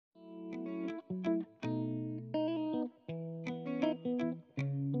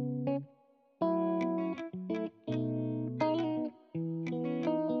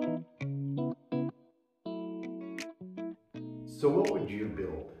So what would you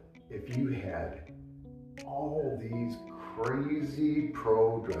build if you had all these crazy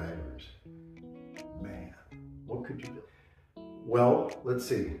pro drivers? Man, what could you build? Well, let's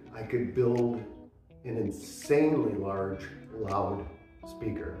see. I could build an insanely large, loud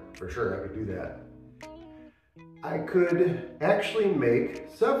speaker. For sure, I could do that. I could actually make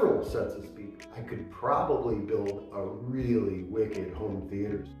several sets of speakers. I could probably build a really wicked home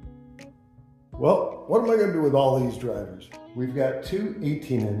theater. Well, what am I going to do with all these drivers? We've got two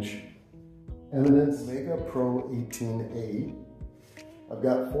 18-inch Eminence Pro 18A. I've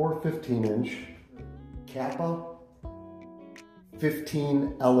got four 15-inch Kappa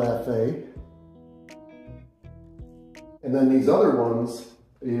 15 LFA. And then these other ones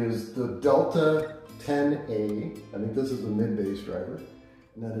is the Delta 10A. I think this is a mid-bass driver.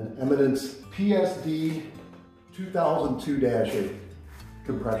 And then an Eminence PSD 2002-8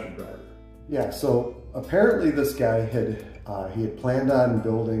 compression driver. Yeah, so apparently this guy had he had planned on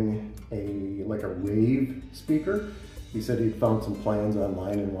building a Rave speaker. He said he'd found some plans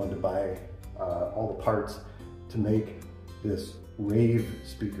online and wanted to buy all the parts to make this Rave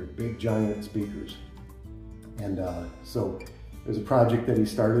speaker, big giant speakers. And so it was a project that he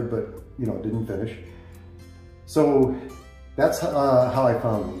started, but didn't finish. So that's how I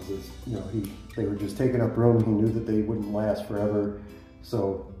found these. Is they were just taking up room. He knew that they wouldn't last forever.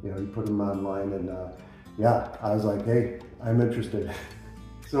 So, he put them online, and yeah, I was like, hey, I'm interested.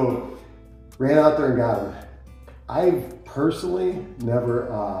 So, ran out there and got them. I've personally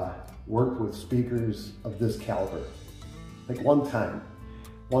never worked with speakers of this caliber. Like one time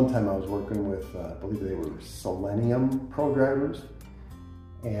I was working with, I believe they were Eminence Pro Drivers,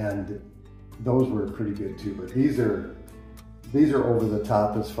 and those were pretty good too, but these are over the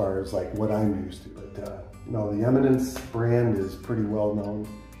top as far as like what I'm used to. But no, the Eminence brand is pretty well known.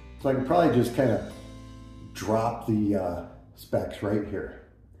 So I can probably just kind of drop the specs right here.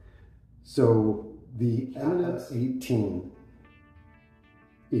 So the Eminence 18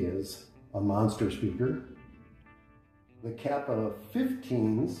 is a monster speaker. The Kappa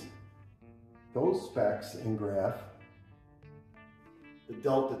 15s, those specs in graph. The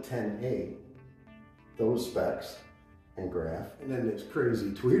Delta 10A, those specs in graph. And then this crazy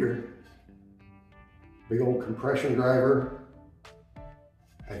tweeter. Big old compression driver.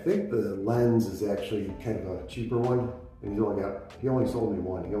 I think the lens is actually kind of a cheaper one, and he only sold me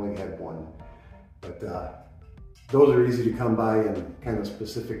one. He only had one, but those are easy to come by and kind of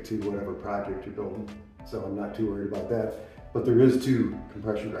specific to whatever project you're building. So I'm not too worried about that. But there is two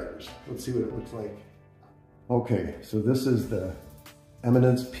compression drivers. Let's see what it looks like. Okay, so this is the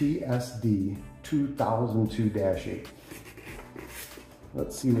Eminence PSD 2002-8.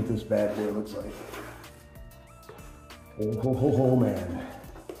 Let's see what this bad boy looks like. Oh, man.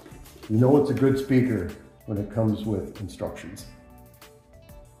 You know it's a good speaker when it comes with instructions.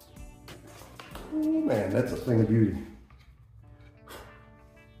 Oh man, that's a thing of beauty.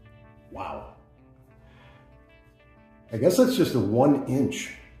 Wow. I guess that's just a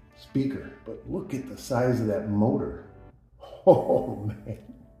 1-inch speaker, but look at the size of that motor. Oh man.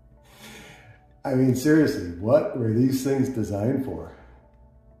 I mean, seriously, what were these things designed for?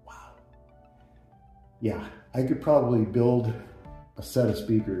 Wow. Yeah. I could probably build a set of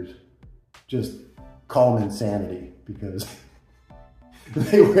speakers, just call them insanity, because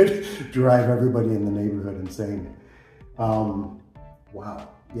they would drive everybody in the neighborhood insane. Wow,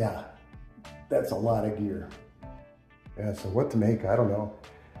 yeah, that's a lot of gear. Yeah, so what to make, I don't know.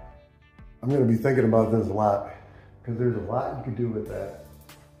 I'm gonna be thinking about this a lot, because there's a lot you could do with that.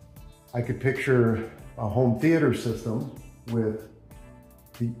 I could picture a home theater system with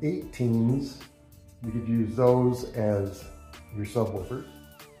the 18s. You could use those as your subwoofers.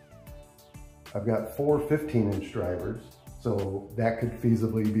 I've got four 15-inch drivers, so that could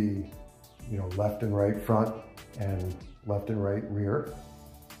feasibly be, left and right front and left and right rear.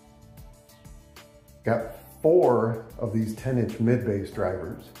 Got four of these 10-inch mid-bass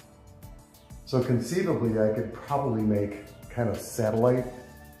drivers. So conceivably, I could probably make kind of satellite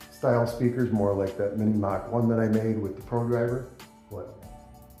style speakers, more like that Mini Mach 1 that I made with the Pro Driver. What?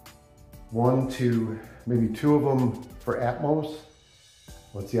 1, 2, maybe 2 of them for Atmos.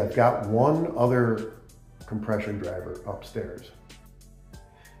 Let's see, I've got one other compression driver upstairs.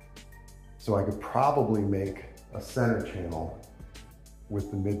 So I could probably make a center channel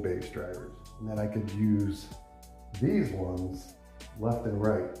with the mid-bass drivers. And then I could use these ones left and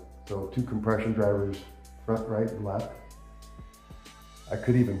right. So 2 compression drivers, front, right, and left. I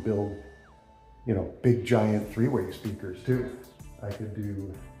could even build, big giant 3-way speakers too. I could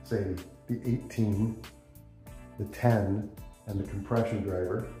do, say, the 18, the 10, and the compression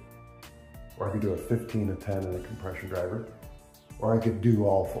driver. Or I could do a 15, a 10, and a compression driver. Or I could do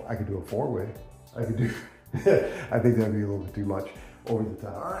I could do a four-way. I could do, I think that'd be a little bit too much over the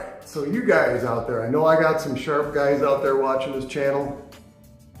top. All right, so you guys out there, I know I got some sharp guys out there watching this channel.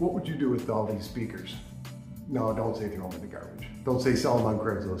 What would you do with all these speakers? No, don't say throw them in the garbage. Don't say sell them on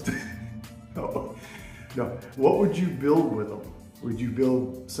Craigslist. No. What would you build with them? Would you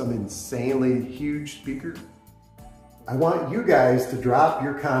build some insanely huge speaker? I want you guys to drop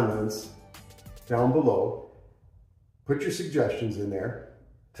your comments down below. Put your suggestions in there.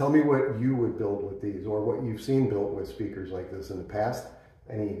 Tell me what you would build with these, or what you've seen built with speakers like this in the past.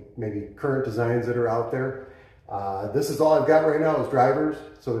 Any maybe current designs that are out there. This is all I've got right now is drivers,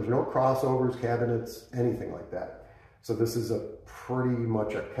 so there's no crossovers, cabinets, anything like that. So this is a pretty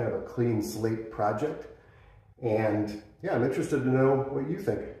much a kind of a clean slate project. And yeah, I'm interested to know what you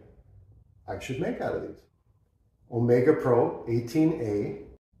think I should make out of these. Omega Pro 18A,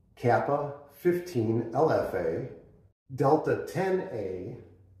 Kappa 15 LFA, Delta 10A,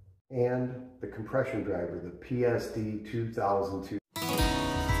 and the compression driver, the PSD 2002.